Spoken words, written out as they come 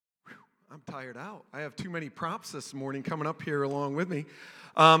I'm tired out. I have too many props this morning coming up here along with me.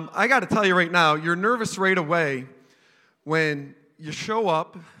 I got to tell you right now, you're nervous right away when you show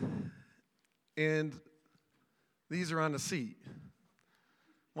up and these are on the seat.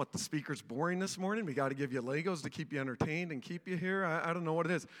 What, the speaker's boring this morning? We got to give you Legos to keep you entertained and keep you here? I don't know what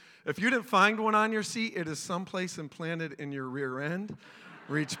it is. If you didn't find one on your seat, it is someplace implanted in your rear end.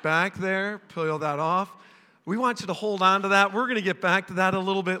 Reach back there, peel that off. We want you to hold on to that. We're going to get back to that a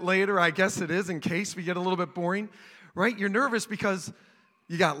little bit later. I guess it is in case we get a little bit boring, right? You're nervous because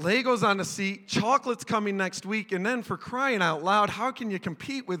you got Legos on the seat, chocolate's coming next week, and then for crying out loud, how can you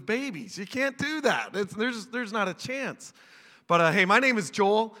compete with babies? You can't do that. There's not a chance. But hey, my name is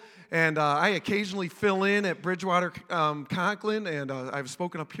Joel, and I occasionally fill in at Bridgewater Conklin, and I've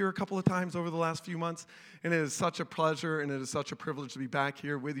spoken up here a couple of times over the last few months, and it is such a pleasure and it is such a privilege to be back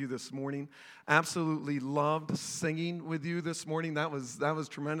here with you this morning. Absolutely loved singing with you this morning. That was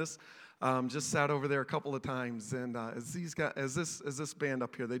tremendous. Just sat over there a couple of times, and as this band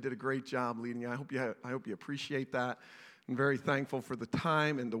up here, they did a great job leading you. I hope you appreciate that. I'm very thankful for the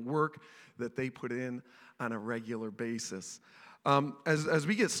time and the work that they put in on a regular basis. As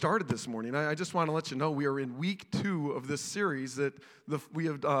we get started this morning, I just want to let you know we are in week 2 of this series that we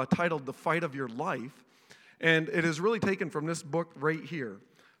have titled "The Fight of Your Life," and it is really taken from this book right here.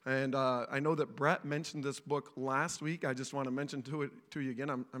 And I know that Brett mentioned this book last week. I just want to mention to you again.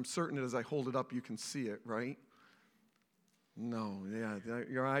 I'm certain that as I hold it up, you can see it, right? No, yeah,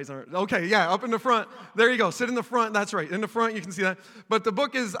 your eyes aren't. Okay, yeah, up in the front. There you go. Sit in the front. That's right. In the front, you can see that. But the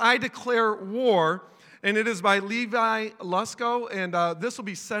book is "I Declare War," and it is by Levi Lusko, and this will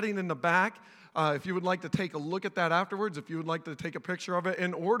be setting in the back. If you would like to take a look at that afterwards, if you would like to take a picture of it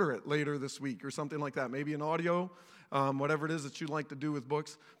and order it later this week or something like that, maybe an audio, whatever it is that you'd like to do with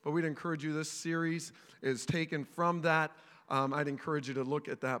books. But we'd encourage you, this series is taken from that. I'd encourage you to look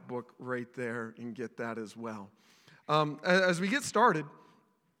at that book right there and get that as well. As we get started,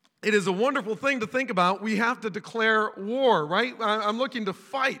 it is a wonderful thing to think about. We have to declare war, right? I'm looking to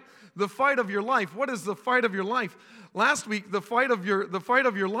fight. The fight of your life. What is the fight of your life? Last week, the fight of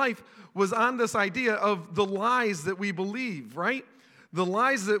your life was on this idea of the lies that we believe, right? The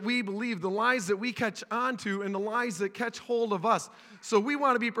lies that we believe, the lies that we catch onto, and the lies that catch hold of us. So we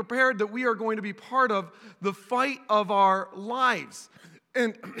want to be prepared that we are going to be part of the fight of our lives.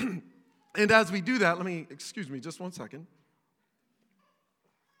 And as we do that, excuse me just one second.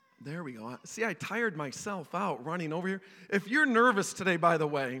 There we go. See, I tired myself out running over here. If you're nervous today, by the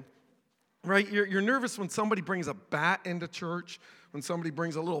way, right, you're nervous when somebody brings a bat into church, when somebody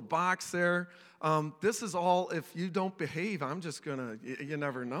brings a little box there. This is all, if you don't behave, you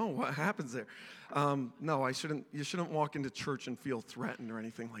never know what happens there. No, you shouldn't walk into church and feel threatened or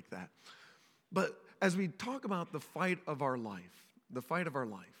anything like that. But as we talk about the fight of our life,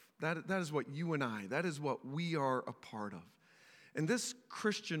 that is what you and I, that is what we are a part of. And this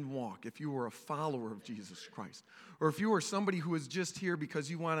Christian walk, if you were a follower of Jesus Christ, or if you were somebody who is just here because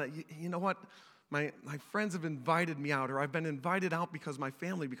you want to, you know what, my friends have invited me out, or I've been invited out because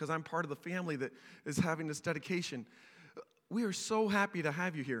I'm part of the family that is having this dedication. We are so happy to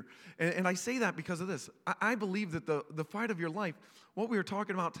have you here. And I say that because of this. I believe that the fight of your life, what we are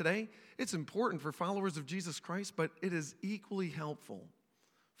talking about today, it's important for followers of Jesus Christ, but it is equally helpful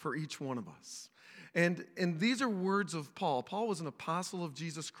for each one of us. And these are words of Paul. Paul was an apostle of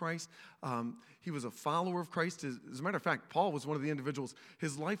Jesus Christ. He was a follower of Christ. As a matter of fact, Paul was one of the individuals.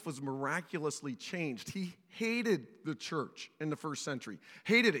 His life was miraculously changed. He hated the church in the first century.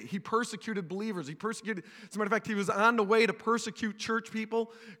 Hated it. He persecuted believers. As a matter of fact, he was on the way to persecute church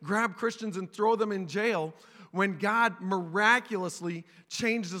people, grab Christians and throw them in jail when God miraculously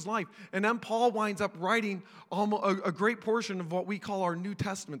changed his life. And then Paul winds up writing a great portion of what we call our New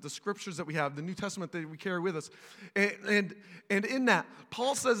Testament, the scriptures that we have, the New Testament that we carry with us. And in that,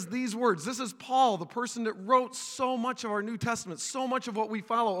 Paul says these words. This is Paul, the person that wrote so much of our New Testament, so much of what we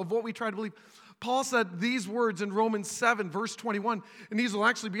follow, of what we try to believe. Paul said these words in Romans 7, verse 21, and these will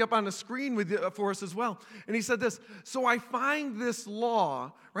actually be up on the screen for us as well. And he said this, so I find this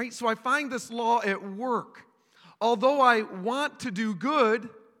law, right? So I find this law at work. Although I want to do good,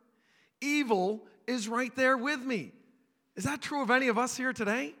 evil is right there with me. Is that true of any of us here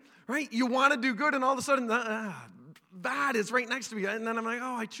today? Right? You want to do good, and all of a sudden, bad is right next to me. And then I'm like,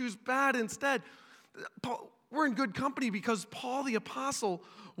 I choose bad instead. We're in good company because Paul the apostle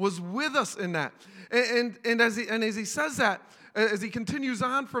was with us in that. And as he says that, as he continues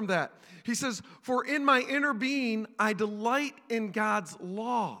on from that, he says, for in my inner being, I delight in God's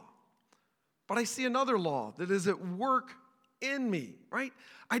law. But I see another law that is at work in me, right?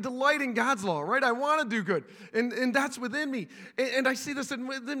 I delight in God's law, right? I want to do good, and that's within me. And I see this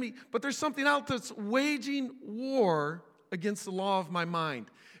within me, but there's something else that's waging war against the law of my mind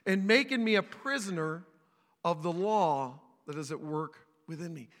and making me a prisoner of the law that is at work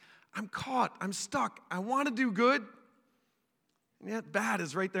within me. I'm caught. I'm stuck. I want to do good, and yet bad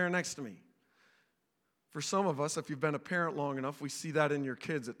is right there next to me. For some of us, if you've been a parent long enough, we see that in your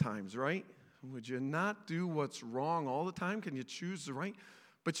kids at times, right? Would you not do what's wrong all the time? Can you choose the right?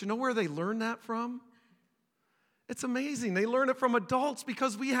 But you know where they learn that from? It's amazing. They learn it from adults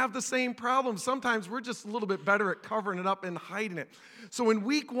because we have the same problem. Sometimes we're just a little bit better at covering it up and hiding it. So in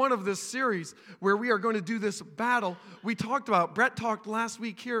week 1 of this series, where we are going to do this battle, Brett talked last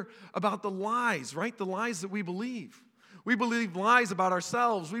week here about the lies, right? The lies that we believe. We believe lies about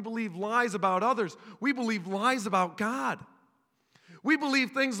ourselves. We believe lies about others. We believe lies about God. We believe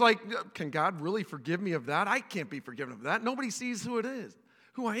things like, can God really forgive me of that? I can't be forgiven of that. Nobody sees who it is,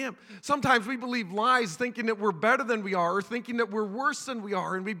 who I am. Sometimes we believe lies thinking that we're better than we are or thinking that we're worse than we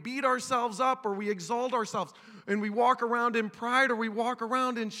are, and we beat ourselves up or we exalt ourselves, and we walk around in pride or we walk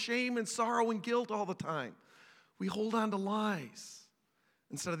around in shame and sorrow and guilt all the time. We hold on to lies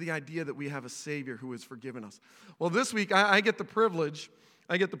instead of the idea that we have a Savior who has forgiven us. Well, this week I get the privilege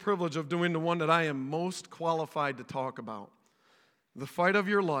of doing the one that I am most qualified to talk about. The fight of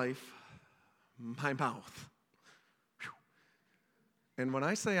your life, my mouth. Whew. And when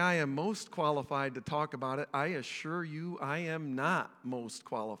I say I am most qualified to talk about it, I assure you I am not most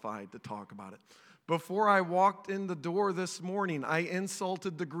qualified to talk about it. Before I walked in the door this morning, I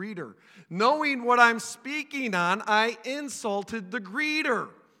insulted the greeter. Knowing what I'm speaking on, I insulted the greeter.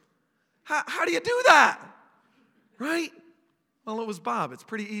 How do you do that? Right? Well, it was Bob. It's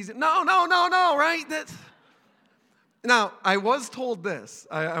pretty easy. No, right? Now, I was told this.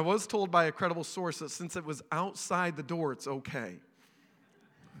 I was told by a credible source that since it was outside the door, it's okay.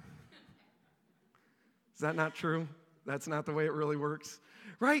 Is that not true? That's not the way it really works?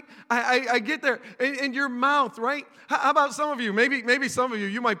 Right? I get there. And your mouth, right? How about some of you? Maybe some of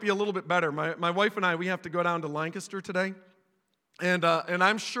you might be a little bit better. My wife and I, we have to go down to Lancaster today. And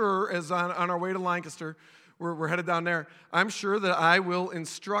I'm sure as on our way to Lancaster, we're headed down there, I'm sure that I will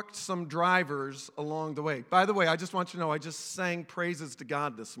instruct some drivers along the way. By the way, I just want you to know I just sang praises to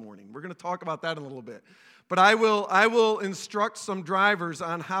God this morning. We're going to talk about that in a little bit. But I will instruct some drivers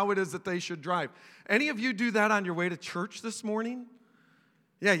on how it is that they should drive. Any of you do that on your way to church this morning?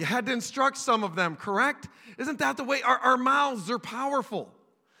 Yeah, you had to instruct some of them, correct? Isn't that the way? Our mouths are powerful.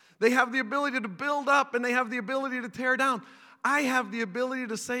 They have the ability to build up and they have the ability to tear down. I have the ability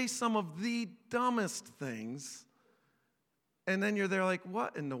to say some of the dumbest things, and then you're there like,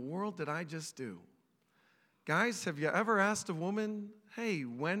 what in the world did I just do? Guys, have you ever asked a woman, hey,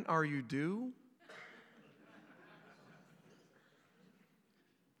 when are you due?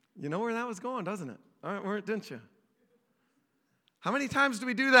 You know where that was going, doesn't it? All right, didn't you? How many times do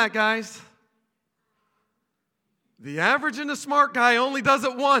we do that, guys? The average and the smart guy only does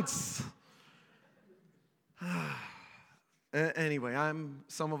it once. Anyway,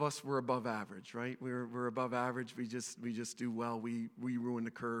 some of us were above average, right? We're above average. We just do well. We ruin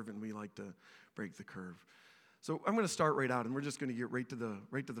the curve, and we like to break the curve. So I'm going to start right out, and we're just going to get right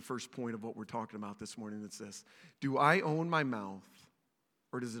to the first point of what we're talking about this morning. It's this: do I own my mouth,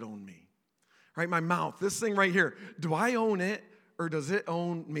 or does it own me? Right, my mouth, this thing right here. Do I own it, or does it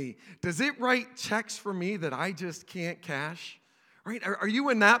own me? Does it write checks for me that I just can't cash? Right? Are you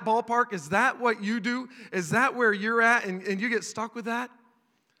in that ballpark? Is that what you do? Is that where you're at and you get stuck with that?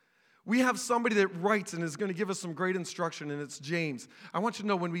 We have somebody that writes and is going to give us some great instruction, and it's James. I want you to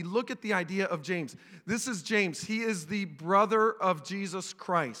know, when we look at the idea of James, this is James. He is the brother of Jesus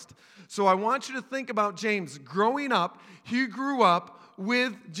Christ. So I want you to think about James. Growing up, he grew up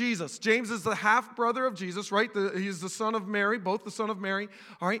with Jesus. James is the half-brother of Jesus, right? He's the son of Mary, both the son of Mary,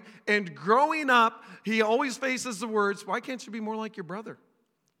 all right? And growing up, he always faces the words, why can't you be more like your brother?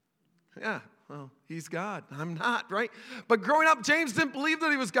 Yeah, well, he's God. I'm not, right? But growing up, James didn't believe that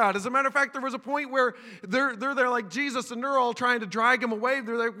he was God. As a matter of fact, there was a point where they're there like Jesus, and they're all trying to drag him away.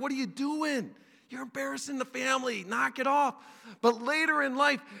 They're like, what are you doing? You're embarrassing the family. Knock it off. But later in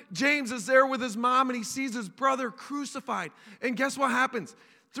life, James is there with his mom, and he sees his brother crucified. And guess what happens?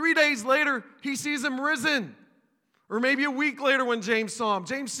 3 days later, he sees him risen. Or maybe a week later when James saw him,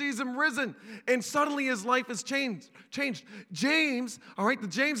 James sees him risen. And suddenly his life has changed. James, all right, the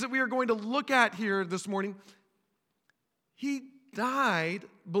James that we are going to look at here this morning, he died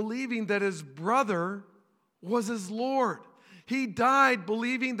believing that his brother was his Lord. He died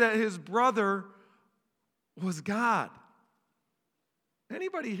believing that his brother was God.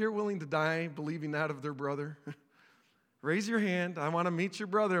 Anybody here willing to die believing that of their brother? Raise your hand. I want to meet your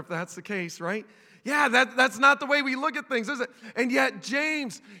brother if that's the case, right? Yeah, that's not the way we look at things, is it? And yet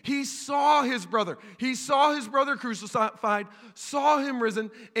James, he saw his brother. He saw his brother crucified, saw him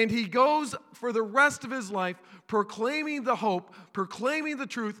risen, and he goes for the rest of his life proclaiming the hope, proclaiming the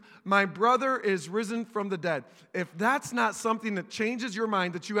truth. My brother is risen from the dead. If that's not something that changes your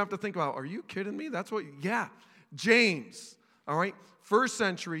mind that you have to think about, are you kidding me? Yeah. James, all right, first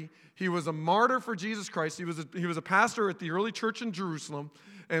century, he was a martyr for Jesus Christ. He was a pastor at the early church in Jerusalem.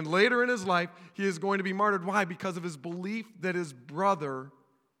 And later in his life, he is going to be martyred. Why? Because of his belief that his brother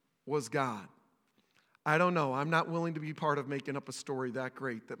was God. I don't know. I'm not willing to be part of making up a story that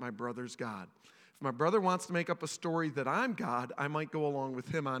great that my brother's God. If my brother wants to make up a story that I'm God, I might go along with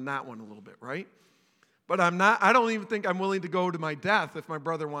him on that one a little bit, right? But I don't even think I'm willing to go to my death if my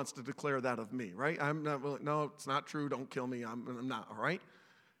brother wants to declare that of me, right? I'm not willing. No, it's not true. Don't kill me. I'm not, all right?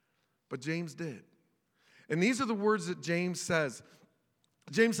 But James did. And these are the words that James says.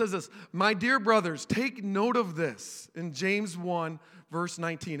 James says this, my dear brothers, take note of this in James 1, verse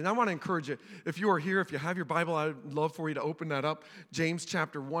 19. And I want to encourage you, if you are here, if you have your Bible, I'd love for you to open that up. James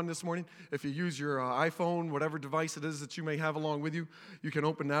chapter 1 this morning. If you use your iPhone, whatever device it is that you may have along with you, you can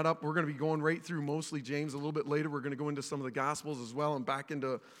open that up. We're going to be going right through mostly James. A little bit later, we're going to go into some of the Gospels as well and back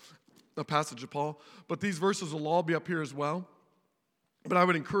into a passage of Paul. But these verses will all be up here as well. But I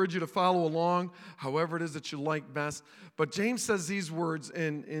would encourage you to follow along, however it is that you like best. But James says these words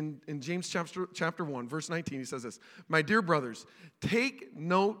in James chapter 1, verse 19. He says this, my dear brothers, take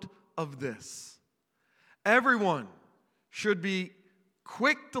note of this. Everyone should be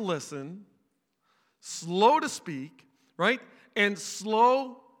quick to listen, slow to speak, right? And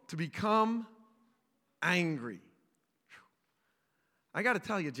slow to become angry. I got to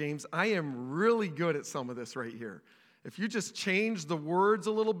tell you, James, I am really good at some of this right here. If you just change the words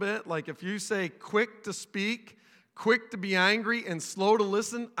a little bit, like if you say quick to speak, quick to be angry, and slow to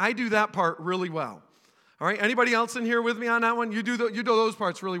listen, I do that part really well. All right, anybody else in here with me on that one? You do those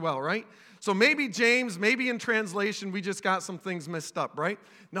parts really well, right? So maybe James, maybe in translation, we just got some things messed up, right?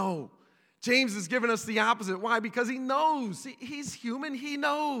 No, James is giving us the opposite. Why? Because he knows. He's human. He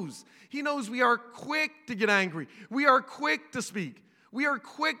knows. He knows we are quick to get angry. We are quick to speak. We are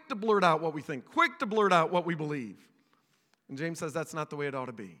quick to blurt out what we think, quick to blurt out what we believe. And James says that's not the way it ought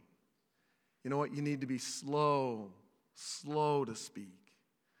to be. You know what? You need to be slow to speak,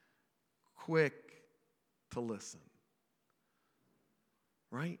 quick to listen,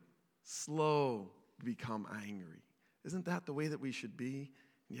 right? Slow to become angry. Isn't that the way that we should be?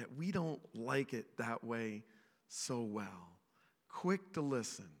 And yet we don't like it that way so well. Quick to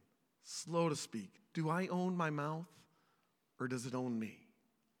listen, slow to speak. Do I own my mouth or does it own me?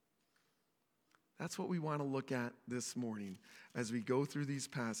 That's what we want to look at this morning as we go through these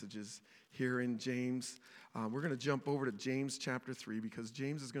passages here in James. We're going to jump over to James chapter 3 because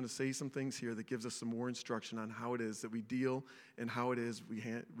James is going to say some things here that gives us some more instruction on how it is that we deal and how it is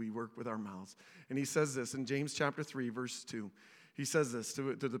we work with our mouths. And he says this in James chapter 3, verse 2. He says this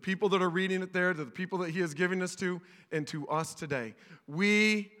to the people that are reading it there, to the people that he is giving this to, and to us today.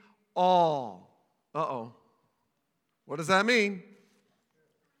 We all, what does that mean?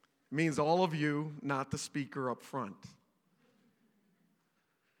 Means all of you, not the speaker up front.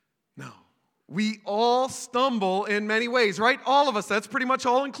 No. We all stumble in many ways, right? All of us. That's pretty much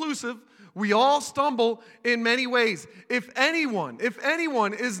all inclusive. We all stumble in many ways. If anyone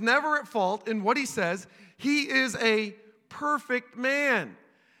is never at fault in what he says, he is a perfect man,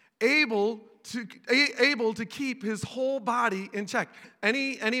 able to keep his whole body in check.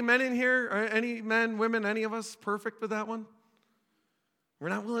 Any men in here? Or any men, women, any of us perfect with that one? We're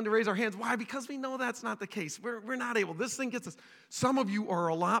not willing to raise our hands. Why? Because we know that's not the case. We're not able. This thing gets us. Some of you are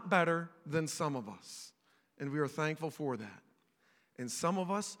a lot better than some of us, and we are thankful for that. And some of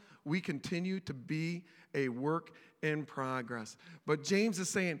us, we continue to be a work in progress. But James is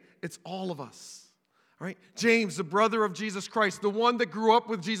saying it's all of us. All right? James, the brother of Jesus Christ, the one that grew up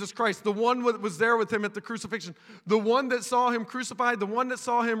with Jesus Christ, the one that was there with him at the crucifixion, the one that saw him crucified, the one that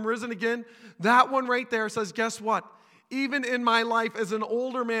saw him risen again, that one right there says, guess what? Even in my life as an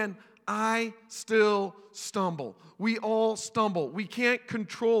older man, I still stumble. We all stumble. We can't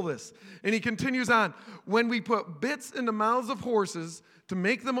control this. And he continues on. When we put bits in the mouths of horses to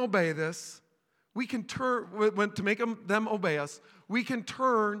make them obey this, we can turn, to make them obey us, we can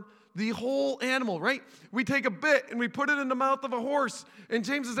turn the whole animal, right? We take a bit and we put it in the mouth of a horse. And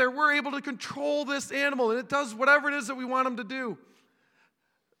James is there. We're able to control this animal. And it does whatever it is that we want him to do.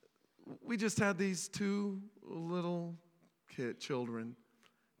 We just had these two little children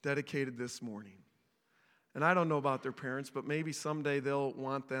dedicated this morning. And I don't know about their parents, but maybe someday they'll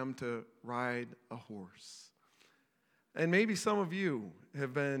want them to ride a horse. And maybe some of you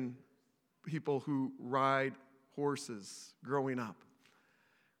have been people who ride horses growing up.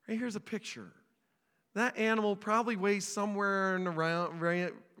 Right, here's a picture. That animal probably weighs somewhere in around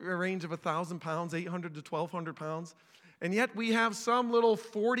a range of 1,000 pounds, 800 to 1,200 pounds. And yet we have some little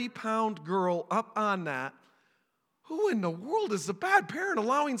 40-pound girl up on that. Who in the world is the bad parent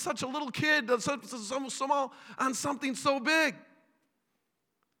allowing such a little kid so small on something so big?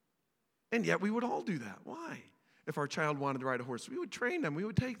 And yet we would all do that. Why? If our child wanted to ride a horse, we would train them, we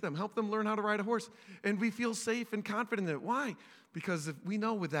would take them, help them learn how to ride a horse, and we feel safe and confident in it. Why? Because if we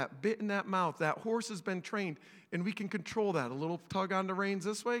know with that bit in that mouth, that horse has been trained, and we can control that. A little tug on the reins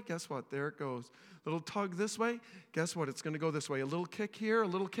this way, guess what? There it goes. A little tug this way, guess what? It's going to go this way. A little kick here, a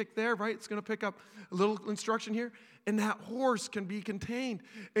little kick there, right? It's going to pick up a little instruction here, and that horse can be contained.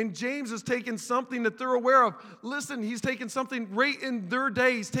 And James is taking something that they're aware of. Listen, he's taking something right in their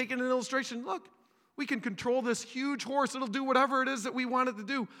day. He's taking an illustration. Look. We can control this huge horse. It'll do whatever it is that we want it to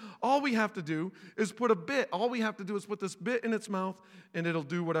do. All we have to do is put a bit. All we have to do is put this bit in its mouth, and it'll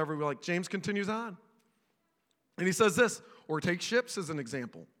do whatever we like. James continues on. And he says this, or take ships as an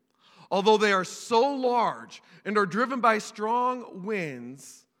example. Although they are so large and are driven by strong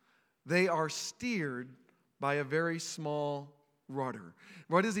winds, they are steered by a very small rudder.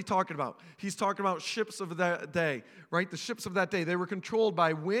 What is he talking about? He's talking about ships of that day, right? The ships of that day, they were controlled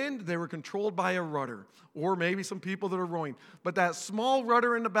by wind, they were controlled by a rudder, or maybe some people that are rowing. But that small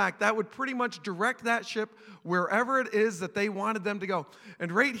rudder in the back, that would pretty much direct that ship wherever it is that they wanted them to go.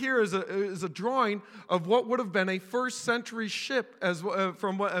 And right here is a drawing of what would have been a first century ship, as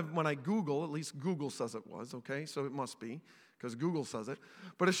from what, when I Google, at least Google says it was, okay? So it must be, because Google says it.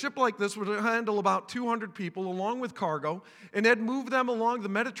 But a ship like this would handle about 200 people along with cargo, and they'd move them along the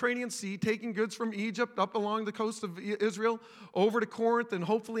Mediterranean Sea, taking goods from Egypt up along the coast of Israel, over to Corinth, and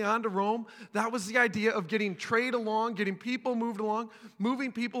hopefully on to Rome. That was the idea of getting trade along, getting people moved along,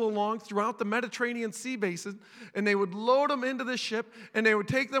 moving people along throughout the Mediterranean Sea basin, and they would load them into this ship, and they would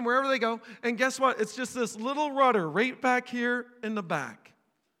take them wherever they go, and guess what? It's just this little rudder right back here in the back.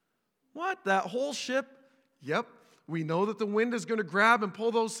 What? That whole ship? Yep. We know that the wind is going to grab and pull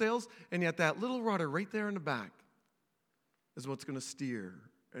those sails, and yet that little rudder right there in the back is what's going to steer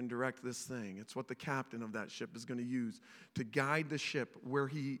and direct this thing. It's what the captain of that ship is going to use to guide the ship where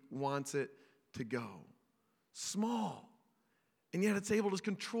he wants it to go. Small, and yet it's able to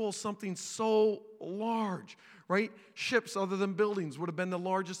control something so large, right? Ships, other than buildings, would have been the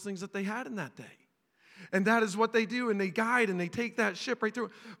largest things that they had in that day. And that is what they do, and they guide, and they take that ship right through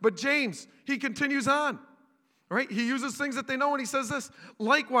it. But James, he continues on. Right? He uses things that they know, and he says this,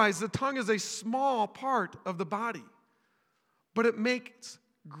 likewise, the tongue is a small part of the body, but it makes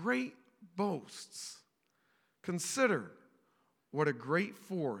great boasts. Consider what a great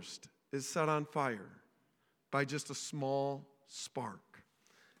forest is set on fire by just a small spark.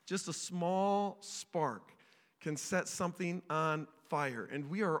 Just a small spark can set something on fire, and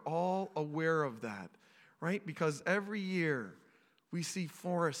we are all aware of that, right? Because every year we see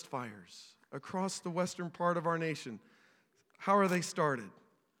forest fires across the western part of our nation. How are they started?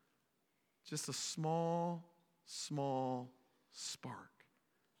 Just a small spark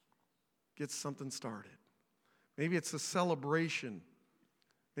gets something started. Maybe it's a celebration.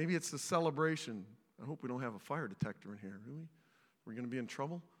 Maybe it's a celebration. I hope we don't have a fire detector in here, really. We're going to be in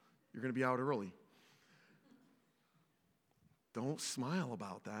trouble? You're going to be out early. Don't smile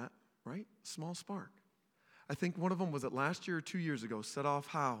about that, right? Small spark. I think one of them, was it last year or 2 years ago, set off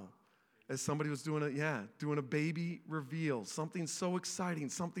how? As somebody was doing a baby reveal, something so exciting,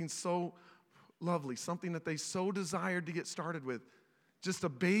 something so lovely, something that they so desired to get started with. Just a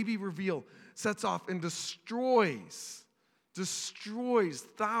baby reveal sets off and destroys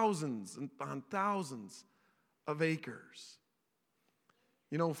thousands upon thousands of acres.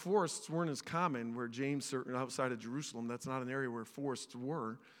 You know, forests weren't as common where James, outside of Jerusalem, that's not an area where forests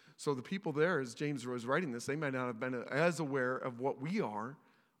were. So the people there, as James was writing this, they might not have been as aware of what we are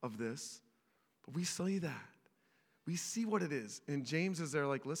of this, but we see that. We see what it is. And James is there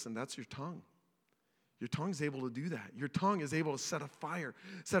like, listen, that's your tongue. Your tongue's able to do that. Your tongue is able to set a fire,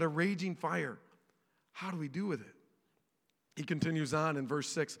 set a raging fire. How do we do with it? He continues on in verse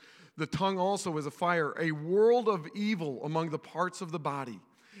 6. The tongue also is a fire, a world of evil among the parts of the body.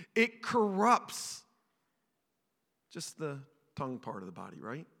 It corrupts just the tongue part of the body,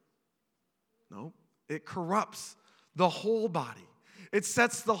 right? No, it corrupts the whole body. It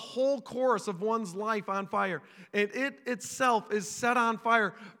sets the whole course of one's life on fire. And it itself is set on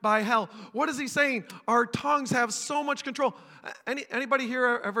fire by hell. What is he saying? Our tongues have so much control. Anybody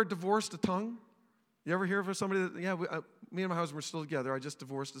here ever divorced a tongue? You ever hear of somebody that, me and my husband were still together. I just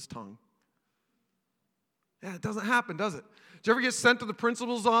divorced his tongue. Yeah, it doesn't happen, does it? Did you ever get sent to the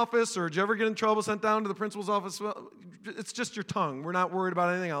principal's office, or did you ever get in trouble, sent down to the principal's office? Well, it's just your tongue. We're not worried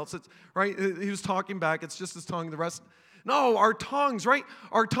about anything else. It's, right? He was talking back. It's just his tongue. The rest, no, our tongues, right?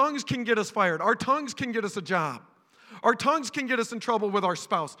 Our tongues can get us fired. Our tongues can get us a job. Our tongues can get us in trouble with our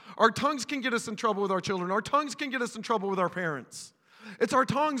spouse. Our tongues can get us in trouble with our children. Our tongues can get us in trouble with our parents. It's our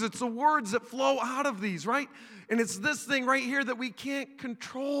tongues. It's the words that flow out of these, right? And it's this thing right here that we can't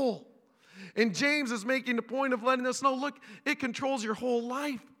control. And James is making the point of letting us know, look, it controls your whole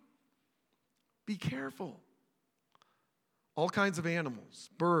life. Be careful. All kinds of animals,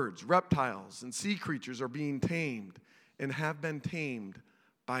 birds, reptiles, and sea creatures are being tamed and have been tamed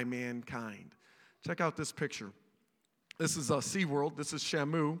by mankind. Check out this picture. This is SeaWorld. This is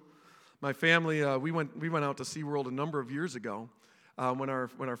Shamu. My family, we went out to SeaWorld a number of years ago when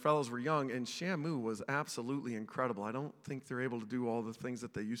our fellows were young, and Shamu was absolutely incredible. I don't think they're able to do all the things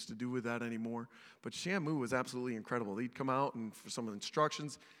that they used to do with that anymore, but Shamu was absolutely incredible. He'd come out, and for some of the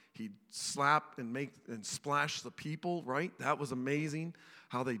instructions, he'd slap and splash the people, right? That was amazing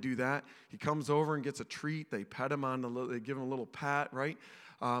how they do that. He comes over and gets a treat. They pet him they give him a little pat, right?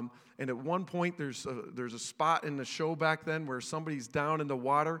 And at one point, there's a spot in the show back then where somebody's down in the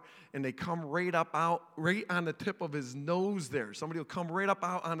water, and they come right on the tip of his nose there. Somebody will come right up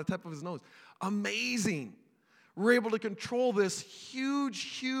out on the tip of his nose. Amazing. We're able to control this huge,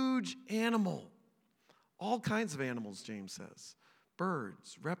 huge animal. All kinds of animals, James says.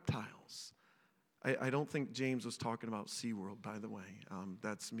 Birds, reptiles. I don't think James was talking about SeaWorld, by the way.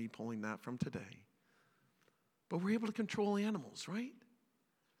 That's me pulling that from today. But we're able to control animals, right?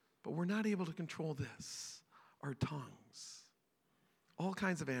 But we're not able to control this, our tongues. All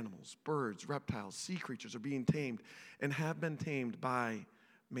kinds of animals, birds, reptiles, sea creatures are being tamed and have been tamed by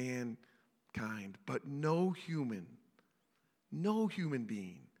mankind. But no human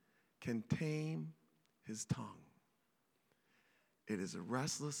being can tame his tongue. It is a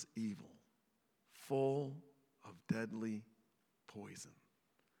restless evil, full of deadly poison.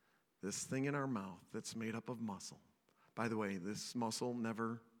 This thing in our mouth that's made up of muscle. By the way, this muscle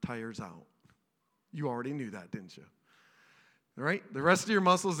never tires out. You already knew that, didn't you? Right? The rest of your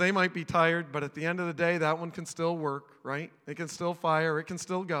muscles, they might be tired, but at the end of the day, that one can still work, right? It can still fire, it can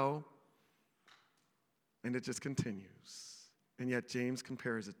still go. And it just continues. And yet James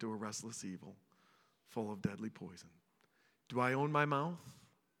compares it to a restless evil, full of deadly poison. Do I own my mouth,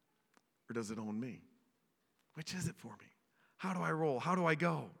 or does it own me? Which is it for me? How do I roll? How do I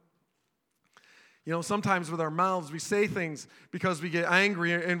go? You know, sometimes with our mouths, we say things because we get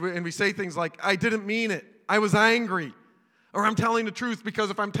angry, and we say things like, I didn't mean it. I was angry. Or I'm telling the truth,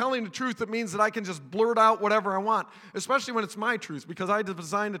 because if I'm telling the truth, it means that I can just blurt out whatever I want, especially when it's my truth, because I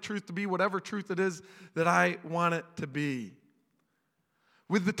designed the truth to be whatever truth it is that I want it to be.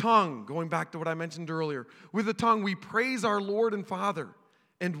 With the tongue, going back to what I mentioned earlier, with the tongue, we praise our Lord and Father,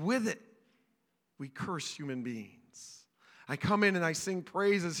 and with it, we curse human beings. I come in and I sing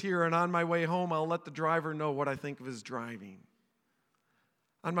praises here, and on my way home, I'll let the driver know what I think of his driving.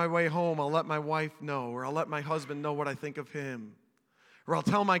 On my way home, I'll let my wife know, or I'll let my husband know what I think of him. Or I'll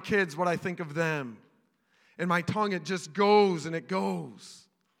tell my kids what I think of them. And my tongue, it just goes and it goes.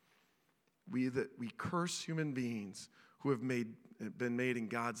 We curse human beings who have been made in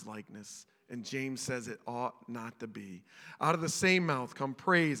God's likeness. And James says it ought not to be. Out of the same mouth come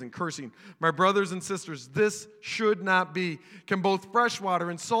praise and cursing. My brothers and sisters, this should not be. Can both fresh water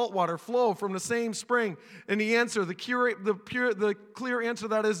and salt water flow from the same spring? And the answer, the clear answer to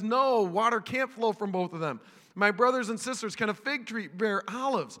that is no. Water can't flow from both of them. My brothers and sisters, can a fig tree bear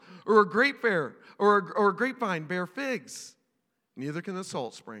olives, or a grapevine bear figs? Neither can the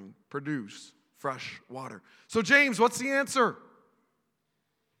salt spring produce fresh water. So James, what's the answer?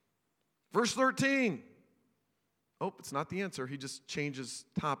 Verse 13. Oh, it's not the answer. He just changes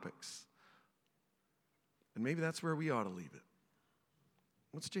topics. And maybe that's where we ought to leave it.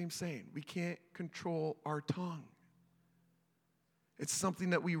 What's James saying? We can't control our tongue. It's something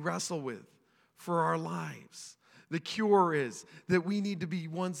that we wrestle with for our lives. The cure is that we need to be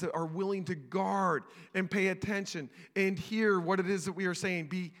ones that are willing to guard and pay attention and hear what it is that we are saying.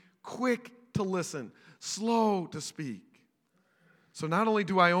 Be quick to listen, slow to speak. So not only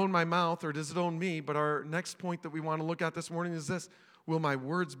do I own my mouth, or does it own me, but our next point that we want to look at this morning is this. Will my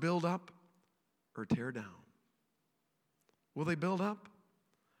words build up or tear down? Will they build up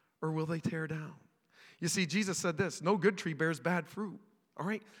or will they tear down? You see, Jesus said this, no good tree bears bad fruit. All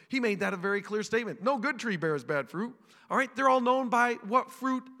right? He made that a very clear statement. No good tree bears bad fruit. All right? They're all known by what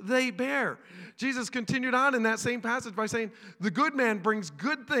fruit they bear. Jesus continued on in that same passage by saying, the good man brings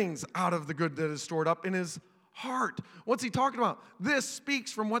good things out of the good that is stored up in his heart. What's he talking about? This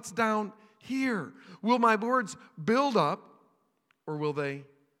speaks from what's down hear? Will my words build up or will they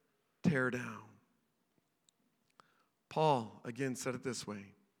tear down? Paul, again, said it this way.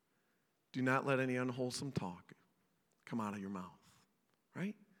 Do not let any unwholesome talk come out of your mouth,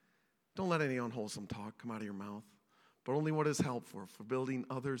 right? Don't let any unwholesome talk come out of your mouth, but only what is helpful for building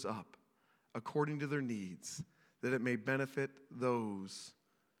others up according to their needs, that it may benefit those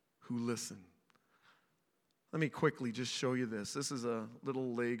who listen. Let me quickly just show you this. This is a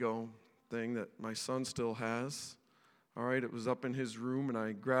little Lego thing that my son still has. All right, it was up in his room, and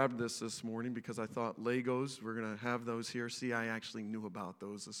I grabbed this morning because I thought Legos, we're going to have those here. See, I actually knew about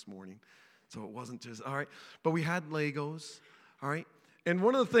those this morning. So it wasn't just, all right. But we had Legos, all right. And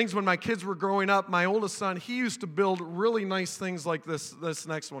one of the things when my kids were growing up, my oldest son, he used to build really nice things like this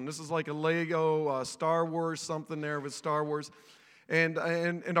next one. This is like a Lego Star Wars, something there with Star Wars. And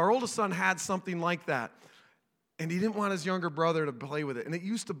our oldest son had something like that. And he didn't want his younger brother to play with it. And it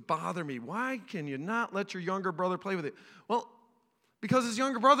used to bother me. Why can you not let your younger brother play with it? Well, because his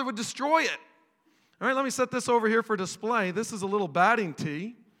younger brother would destroy it. All right, let me set this over here for display. This is a little batting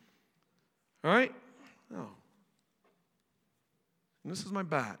tee. All right? Oh. And this is my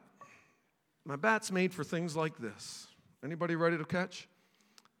bat. My bat's made for things like this. Anybody ready to catch?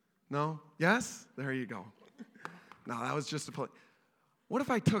 No? Yes? There you go. No, that was just a play. What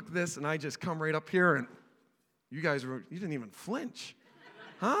if I took this and I just come right up here and you didn't even flinch.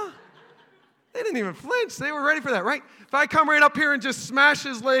 Huh? They didn't even flinch. They were ready for that, right? If I come right up here and just smash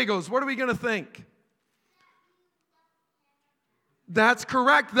his Legos, what are we going to think? That's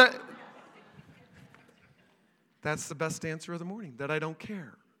correct. That's the best answer of the morning, that I don't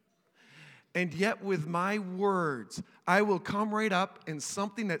care. And yet with my words, I will come right up and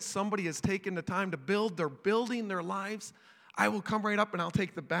something that somebody has taken the time to build, they're building their lives, I will come right up and I'll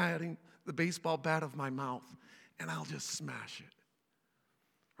take the baseball bat of my mouth, and I'll just smash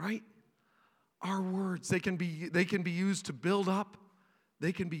it. Right? Our words, they can be used to build up.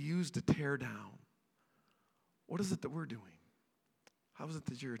 They can be used to tear down. What is it that we're doing? How is it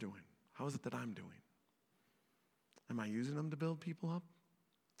that you're doing? How is it that I'm doing? Am I using them to build people up?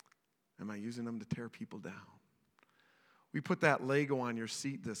 Am I using them to tear people down? We put that Lego on your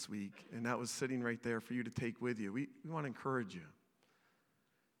seat this week, and that was sitting right there for you to take with you. We want to encourage you.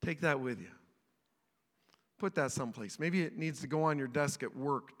 Take that with you. Put that someplace. Maybe it needs to go on your desk at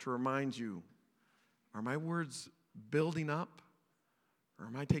work to remind you, are my words building up, or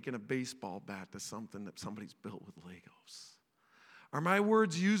am I taking a baseball bat to something that somebody's built with Legos? Are my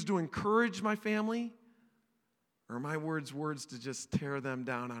words used to encourage my family, or are my words to just tear them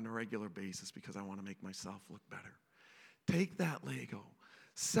down on a regular basis because I want to make myself look better? Take that Lego.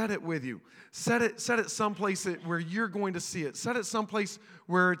 Set it with you. Set it someplace where you're going to see it. Set it someplace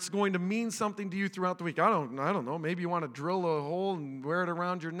where it's going to mean something to you throughout the week. I don't know. Maybe you want to drill a hole and wear it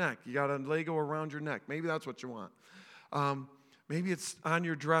around your neck. You got a Lego around your neck. Maybe that's what you want. Maybe it's on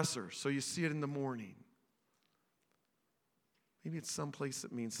your dresser so you see it in the morning. Maybe it's someplace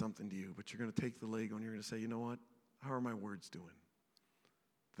that means something to you, but you're going to take the Lego and you're going to say, you know what? How are my words doing?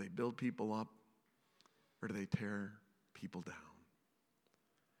 Do they build people up or do they tear people down?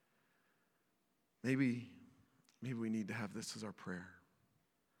 Maybe we need to have this as our prayer.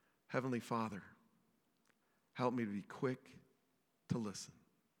 Heavenly Father, help me to be quick to listen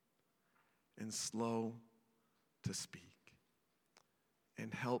and slow to speak.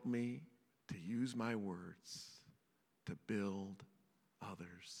 And help me to use my words to build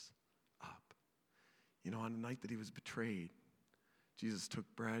others up. You know, on the night that he was betrayed, Jesus took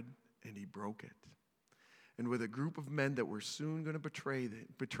bread and he broke it. And with a group of men that were soon going to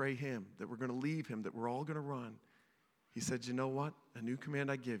betray him, that were going to leave him, that were all going to run, he said, you know what? A new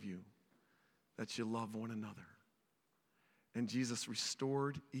command I give you, that you love one another. And Jesus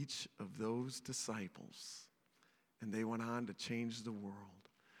restored each of those disciples, and they went on to change the world.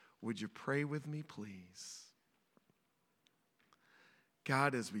 Would you pray with me, please?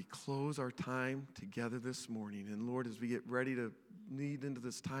 God, as we close our time together this morning, and Lord, as we get ready to lead into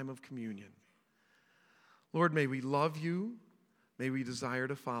this time of communion, Lord, may we love you. May we desire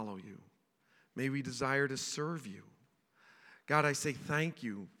to follow you. May we desire to serve you. God, I say thank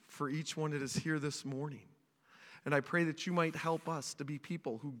you for each one that is here this morning. And I pray that you might help us to be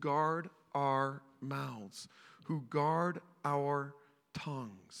people who guard our mouths, who guard our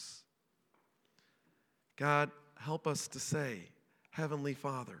tongues. God, help us to say, Heavenly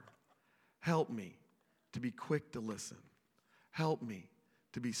Father, help me to be quick to listen. Help me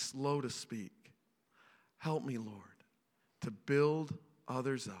to be slow to speak. Help me, Lord, to build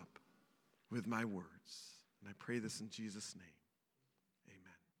others up with my words. And I pray this in Jesus' name.